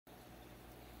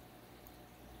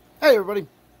Hey everybody,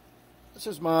 this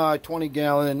is my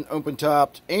 20-gallon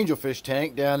open-topped Angelfish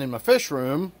tank down in my fish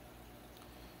room,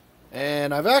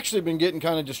 and I've actually been getting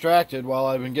kind of distracted while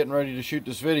I've been getting ready to shoot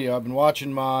this video. I've been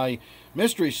watching my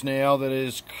mystery snail that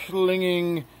is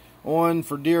clinging on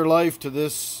for dear life to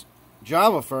this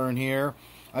Java fern here.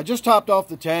 I just topped off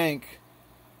the tank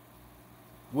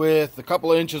with a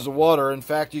couple of inches of water. In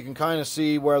fact, you can kind of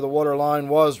see where the water line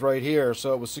was right here,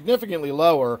 so it was significantly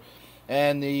lower.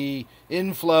 And the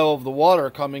inflow of the water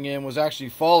coming in was actually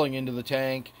falling into the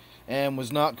tank and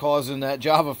was not causing that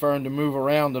Java fern to move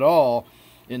around at all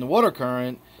in the water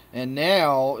current. And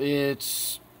now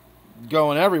it's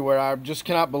going everywhere. I just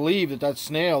cannot believe that that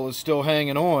snail is still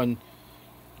hanging on.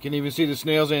 You can even see the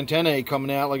snail's antennae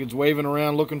coming out like it's waving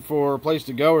around looking for a place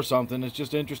to go or something. It's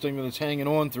just interesting that it's hanging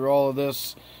on through all of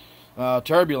this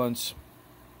turbulence.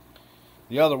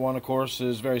 The other one, of course,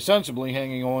 is very sensibly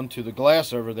hanging on to the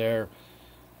glass over there.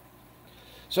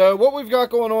 So what we've got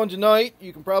going on tonight,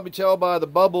 you can probably tell by the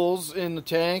bubbles in the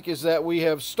tank, is that we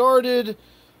have started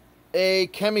a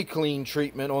Chemiclean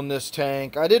treatment on this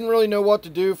tank. I didn't really know what to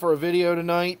do for a video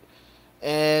tonight,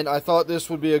 and I thought this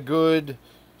would be a good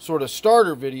sort of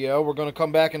starter video. We're going to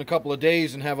come back in a couple of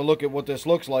days and have a look at what this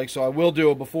looks like, so I will do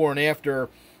a before and after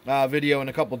video in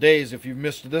a couple days. If you've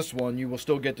missed this one, you will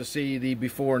still get to see the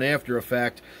before and after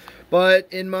effect. But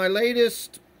in my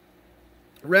latest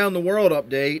Around the World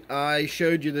update, I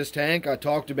showed you this tank. I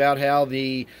talked about how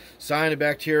the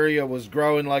cyanobacteria was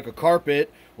growing like a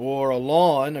carpet or a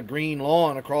lawn, a green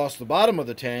lawn across the bottom of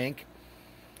the tank.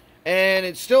 And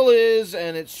it still is,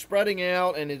 and it's spreading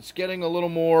out, and it's getting a little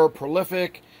more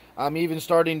prolific. I'm even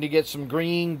starting to get some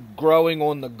green growing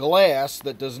on the glass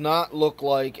that does not look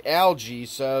like algae,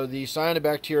 so the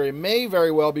cyanobacteria may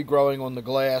very well be growing on the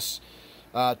glass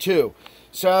too.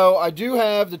 So I do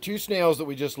have the two snails that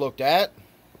we just looked at,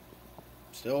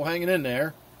 still hanging in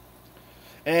there.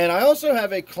 And I also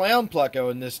have a clown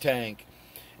pleco in this tank,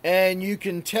 and you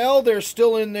can tell they're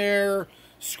still in there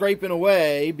scraping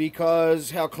away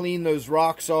because how clean those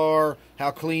rocks are,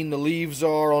 how clean the leaves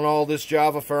are on all this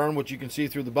Java fern, which you can see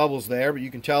through the bubbles there, but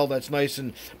you can tell that's nice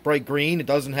and bright green. It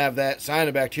doesn't have that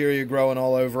cyanobacteria growing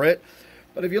all over it.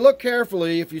 But if you look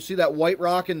carefully, if you see that white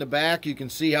rock in the back, you can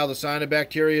see how the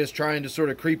cyanobacteria is trying to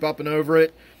sort of creep up and over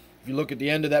it. If you look at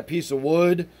the end of that piece of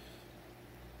wood,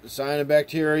 the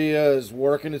cyanobacteria is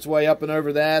working its way up and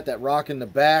over that. That rock in the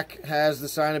back has the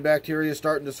cyanobacteria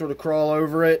starting to sort of crawl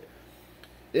over it.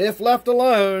 If left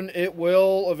alone, it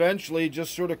will eventually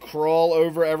just sort of crawl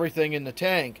over everything in the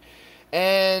tank.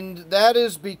 And that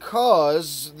is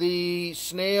because the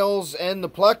snails and the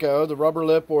pleco, the rubber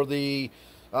lip or the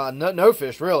no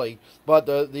fish really, but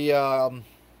the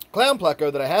clown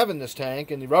pleco that I have in this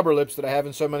tank and the rubber lips that I have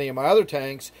in so many of my other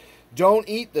tanks don't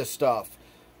eat this stuff.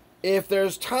 If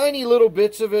there's tiny little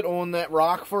bits of it on that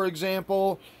rock, for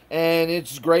example, and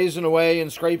it's grazing away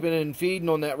and scraping and feeding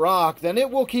on that rock, then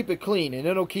it will keep it clean, and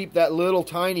it'll keep that little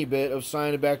tiny bit of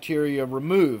cyanobacteria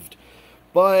removed.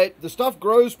 But the stuff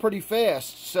grows pretty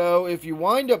fast, so if you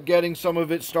wind up getting some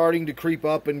of it starting to creep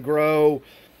up and grow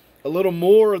a little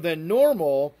more than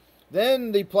normal,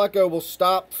 then the pleco will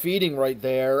stop feeding right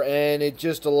there, and it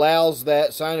just allows that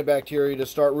cyanobacteria to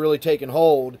start really taking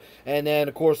hold. And then,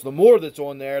 of course, the more that's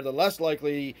on there, the less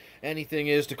likely anything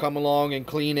is to come along and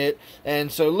clean it.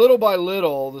 And so little by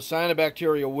little, the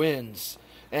cyanobacteria wins.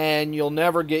 And you'll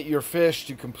never get your fish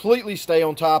to completely stay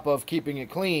on top of keeping it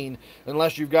clean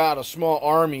unless you've got a small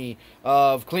army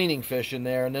of cleaning fish in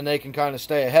there, and then they can kind of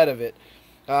stay ahead of it.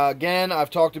 Again, I've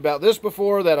talked about this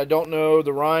before, that I don't know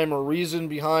the rhyme or reason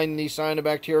behind the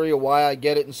cyanobacteria, why I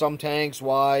get it in some tanks,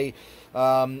 why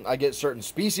I get certain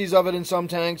species of it in some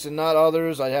tanks and not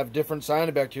others. I have different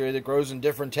cyanobacteria that grows in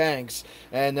different tanks,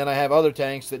 and then I have other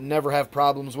tanks that never have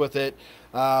problems with it.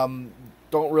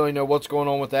 Don't really know what's going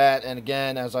on with that, and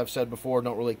again, as I've said before,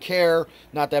 don't really care.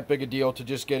 Not that big a deal to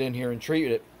just get in here and treat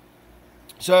it.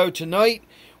 So tonight,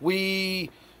 we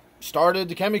started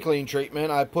the Chemiclean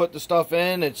treatment. I put the stuff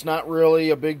in. It's not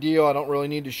really a big deal. I don't really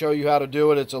need to show you how to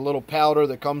do it. It's a little powder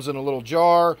that comes in a little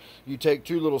jar. You take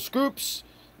 2 little scoops.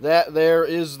 That there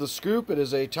is the scoop. It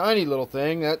is a tiny little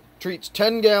thing. That treats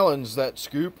 10 gallons, that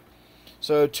scoop.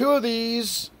 So 2 of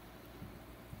these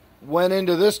went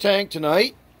into this tank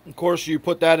tonight. Of course, you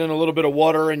put that in a little bit of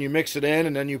water and you mix it in,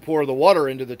 and then you pour the water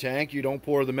into the tank. You don't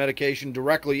pour the medication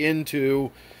directly into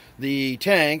the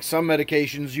tank. Some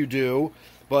medications you do,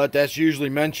 but that's usually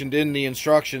mentioned in the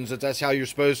instructions that that's how you're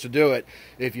supposed to do it.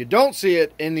 If you don't see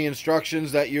it in the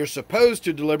instructions that you're supposed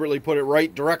to deliberately put it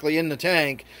right directly in the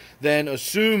tank, then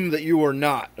assume that you are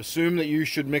not. Assume that you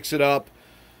should mix it up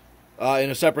in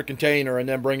a separate container, and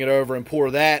then bring it over and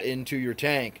pour that into your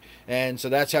tank. And so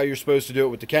that's how you're supposed to do it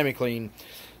with the Chemiclean.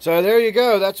 So there you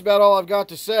go. That's about all I've got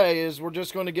to say. Is we're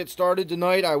just going to get started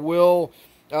tonight. I will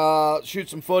shoot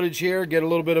some footage here, get a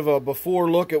little bit of a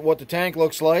before look at what the tank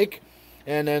looks like,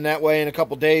 and then that way in a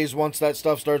couple days, once that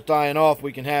stuff starts dying off,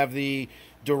 we can have the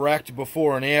direct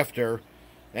before and after,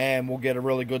 and we'll get a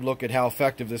really good look at how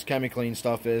effective this Chemiclean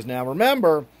stuff is. Now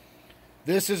remember,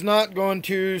 this is not going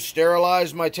to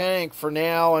sterilize my tank for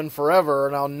now and forever,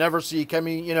 and I'll never see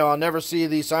I'll never see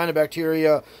the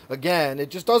cyanobacteria again. It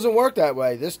just doesn't work that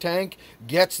way. This tank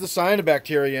gets the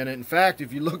cyanobacteria in it. In fact,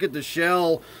 if you look at the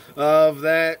shell of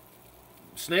that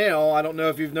snail, I don't know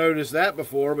if you've noticed that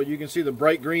before, but you can see the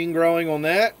bright green growing on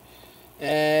that,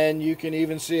 and you can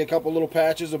even see a couple little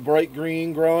patches of bright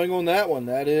green growing on that one.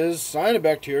 That is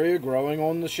cyanobacteria growing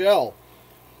on the shell.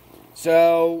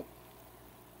 So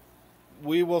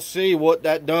we will see what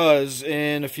that does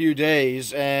in a few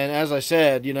days. And as I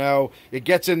said, it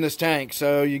gets in this tank,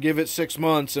 so you give it 6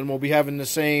 months and we'll be having the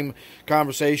same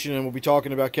conversation, and we'll be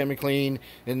talking about Chemiclean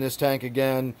in this tank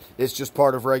again. It's just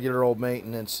part of regular old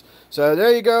maintenance. So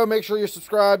there you go. Make sure you're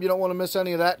subscribed. You don't want to miss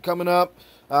any of that coming up,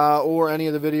 or any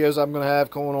of the videos I'm going to have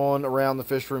going on around the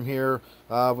fish room here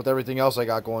with everything else I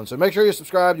got going. So make sure you're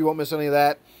subscribed. You won't miss any of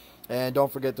that. And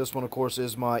don't forget, this one, of course,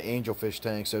 is my Angelfish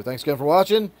tank. So thanks again for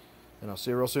watching, and I'll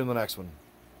see you real soon in the next one.